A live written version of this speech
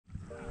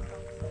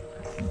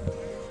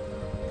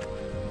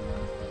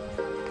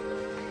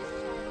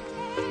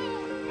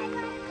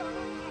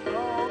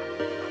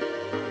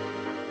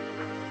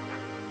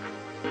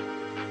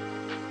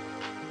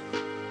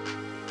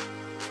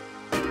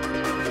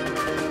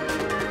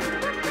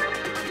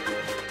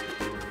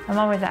I'm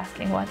always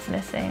asking what's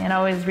missing and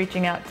always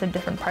reaching out to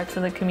different parts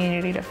of the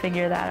community to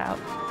figure that out.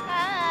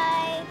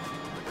 Hi.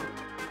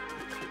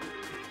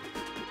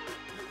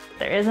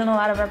 There isn't a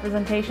lot of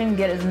representation.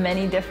 Get as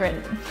many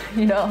different,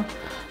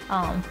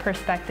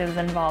 perspectives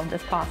involved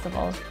as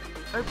possible.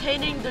 Or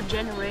painting the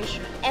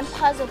generation. And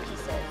puzzle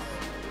pieces.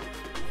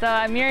 So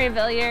I'm Moira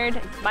Villiard.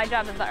 My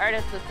job as the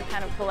artist was to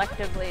kind of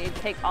collectively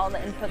take all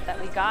the input that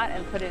we got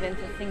and put it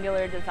into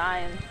singular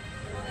design.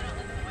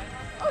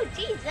 Oh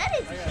geez, that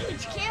is a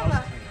huge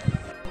camera.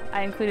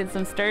 I included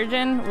some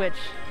sturgeon, which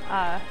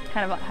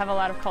kind of have a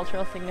lot of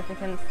cultural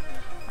significance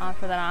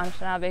for the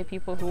Anishinaabe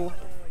people who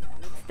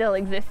still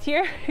exist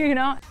here,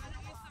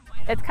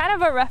 It's kind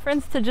of a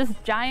reference to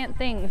just giant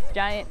things,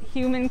 giant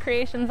human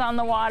creations on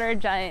the water,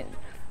 giant,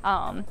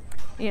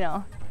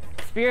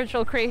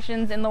 spiritual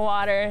creations in the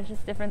water,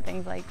 just different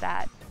things like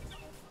that.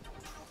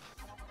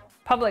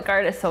 Public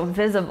art is so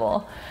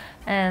visible,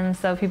 and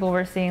so people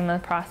were seeing the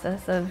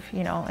process of,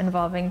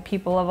 involving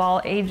people of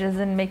all ages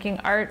and making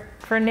art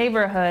for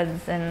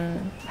neighborhoods,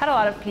 and had a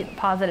lot of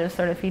positive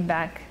sort of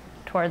feedback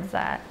towards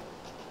that.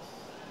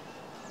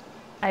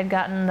 I'd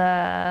gotten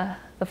the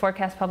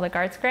Forecast Public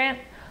Arts Grant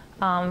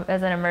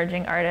as an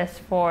emerging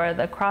artist for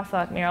the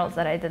crosswalk murals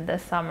that I did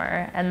this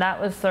summer, and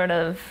that was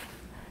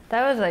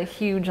a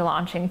huge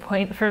launching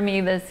point for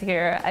me this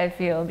year, I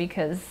feel,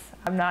 because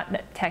I'm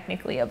not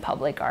technically a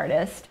public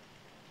artist.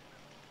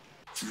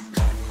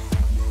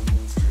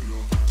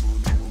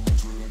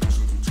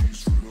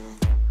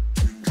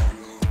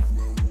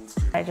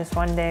 I just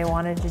one day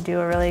wanted to do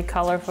a really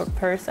colorful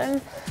person,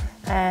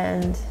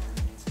 and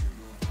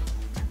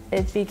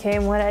it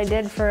became what I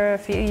did for a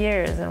few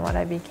years and what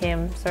I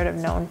became sort of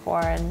known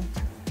for, and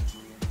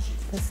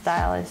the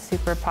style is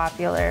super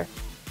popular.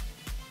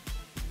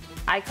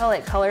 I call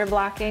it color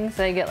blocking,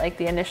 so I get like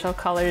the initial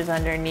colors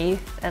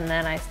underneath, and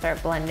then I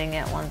start blending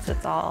it once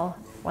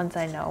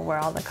I know where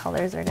all the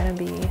colors are gonna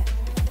be.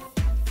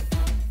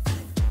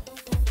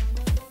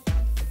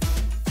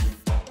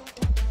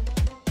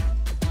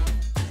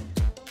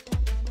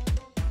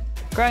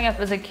 Growing up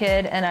as a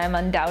kid, and I'm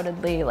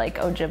undoubtedly like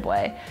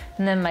Ojibwe,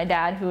 and then my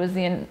dad, who was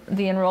the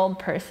enrolled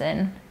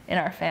person in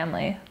our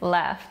family,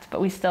 left,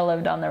 but we still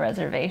lived on the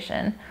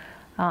reservation.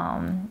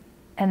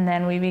 And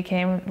then we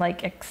became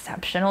like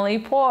exceptionally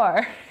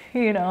poor,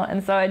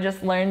 and so I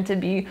just learned to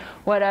be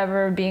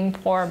whatever being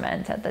poor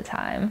meant at the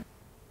time.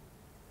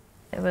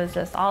 It was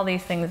just all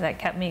these things that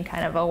kept me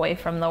kind of away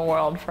from the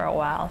world for a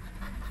while.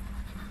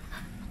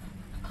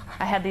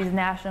 I had these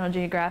National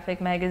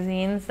Geographic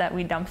magazines that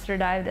we dumpster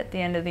dived at the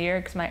end of the year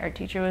because my art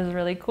teacher was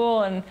really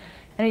cool, and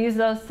I used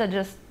those to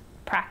just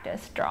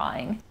practice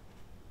drawing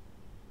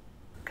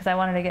because I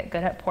wanted to get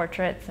good at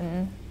portraits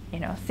and,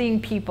 seeing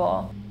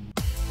people.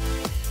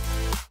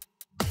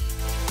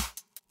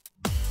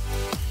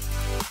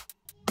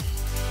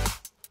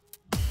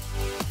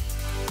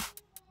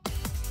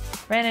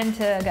 Ran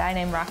into a guy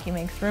named Rocky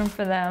Makes Room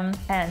for Them,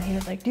 and he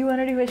was like, do you want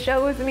to do a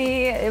show with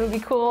me? It would be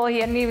cool.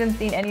 He hadn't even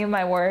seen any of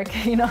my work,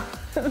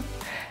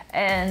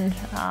 And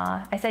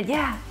I said,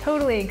 yeah,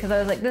 totally, because I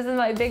was like, this is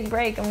my big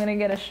break. I'm gonna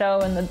get a show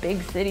in the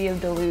big city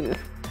of Duluth.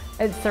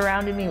 It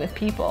surrounded me with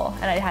people,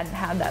 and I hadn't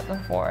had that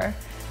before.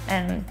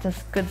 And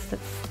just good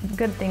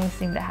things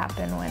seemed to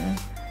happen when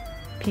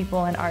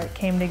people and art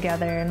came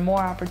together, and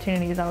more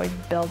opportunities always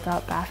built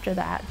up after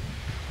that.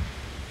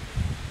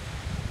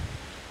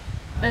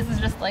 This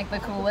is just like the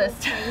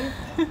coolest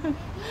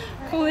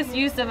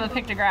use of a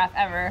pictograph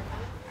ever.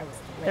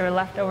 There were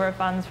leftover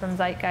funds from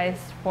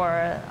Zeitgeist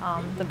for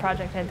the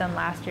project I'd done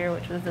last year,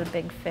 which was the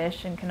big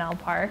fish in Canal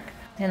Park.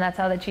 And that's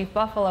how the Chief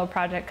Buffalo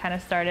project kind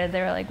of started.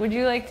 They were like, would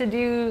you like to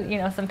do,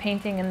 some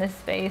painting in this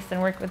space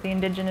and work with the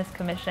Indigenous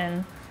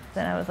Commission?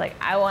 Then I was like,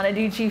 I want to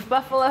do Chief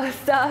Buffalo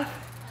stuff.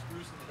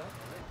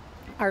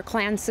 Our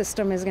clan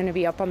system is going to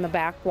be up on the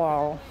back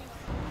wall.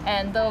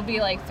 And there'll be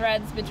like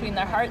threads between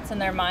their hearts and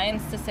their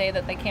minds to say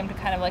that they came to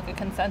kind of like a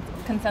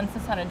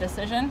consensus on a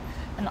decision.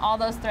 And all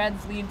those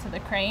threads lead to the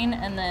crane,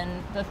 and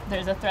then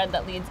there's a thread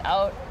that leads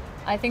out,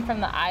 I think, from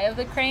the eye of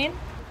the crane.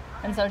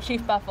 And so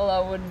Chief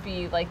Buffalo would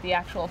be like the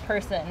actual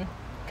person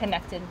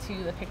connected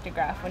to the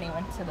pictograph when he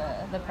went to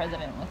the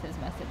president with his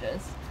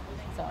messages.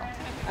 So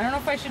I don't know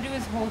if I should do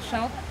his whole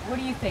shelf. What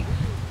do you think?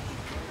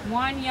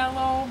 One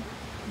yellow,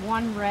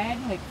 one red,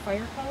 like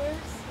fire colors?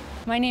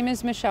 My name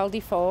is Michelle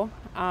Defoe.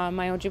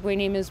 My Ojibwe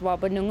name is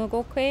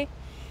Wabanungagokwe,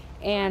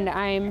 and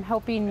I'm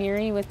helping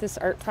Miri with this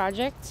art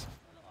project.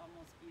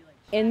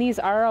 And these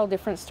are all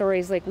different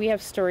stories. Like, we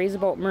have stories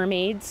about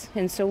mermaids,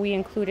 and so we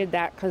included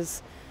that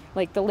because,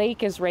 like, the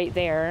lake is right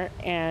there,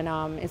 and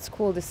it's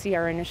cool to see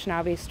our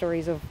Anishinaabe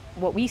stories of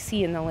what we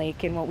see in the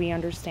lake and what we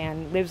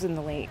understand lives in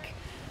the lake.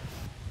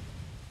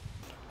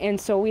 And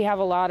so we have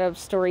a lot of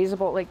stories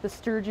about, like, the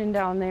sturgeon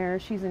down there.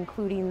 She's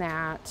including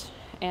that,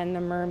 and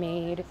the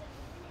mermaid.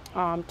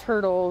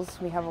 Turtles,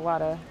 we have a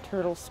lot of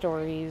turtle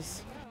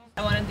stories.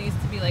 I wanted these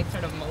to be like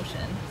sort of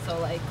motion. So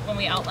like when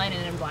we outline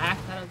it in black,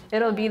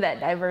 it'll be that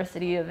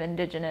diversity of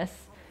Indigenous,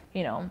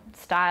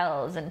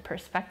 styles and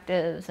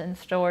perspectives and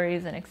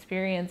stories and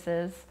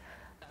experiences.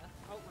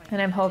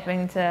 And I'm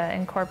hoping to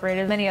incorporate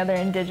as many other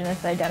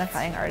Indigenous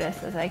identifying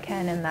artists as I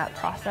can in that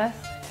process.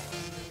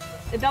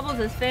 It doubles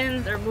as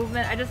fins or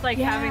movement. I just like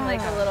having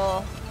like a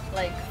little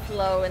like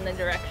flow in the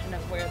direction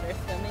of where they're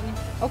swimming.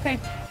 Okay.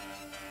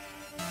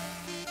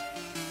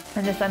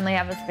 And to suddenly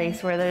have a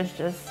space where there's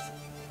just,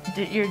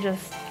 you're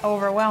just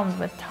overwhelmed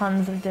with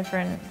tons of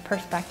different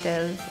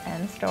perspectives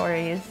and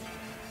stories.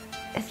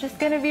 It's just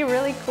gonna be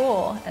really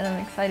cool, and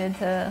I'm excited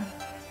to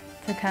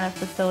kind of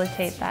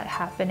facilitate that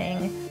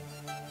happening.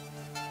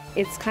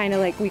 It's kind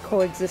of like we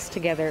coexist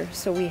together.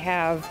 So we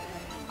have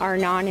our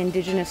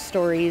non-Indigenous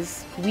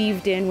stories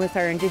weaved in with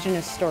our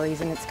Indigenous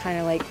stories, and it's kind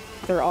of like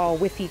they're all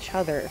with each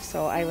other.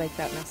 So I like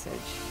that message.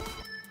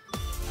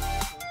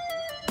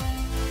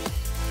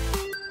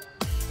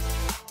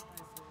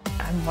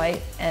 I'm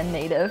white and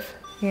Native,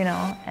 you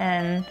know,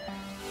 and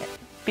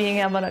being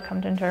able to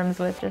come to terms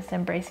with just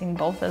embracing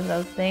both of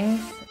those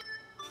things.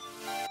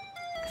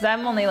 Because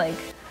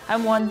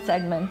I'm one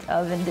segment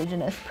of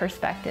Indigenous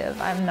perspective.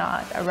 I'm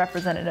not a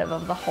representative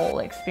of the whole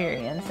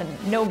experience,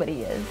 and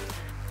nobody is.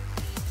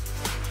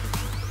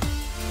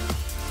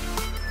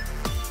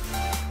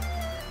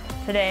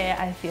 Today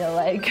I feel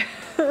like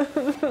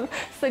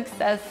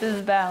success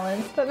is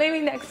balanced, but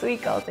maybe next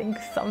week I'll think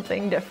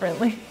something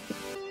differently.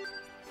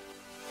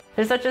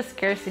 There's such a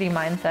scarcity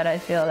mindset, I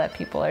feel, that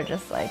people are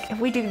just like, if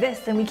we do this,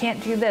 then we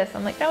can't do this.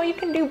 I'm like, no, you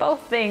can do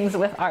both things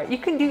with art. You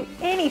can do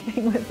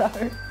anything with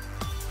art.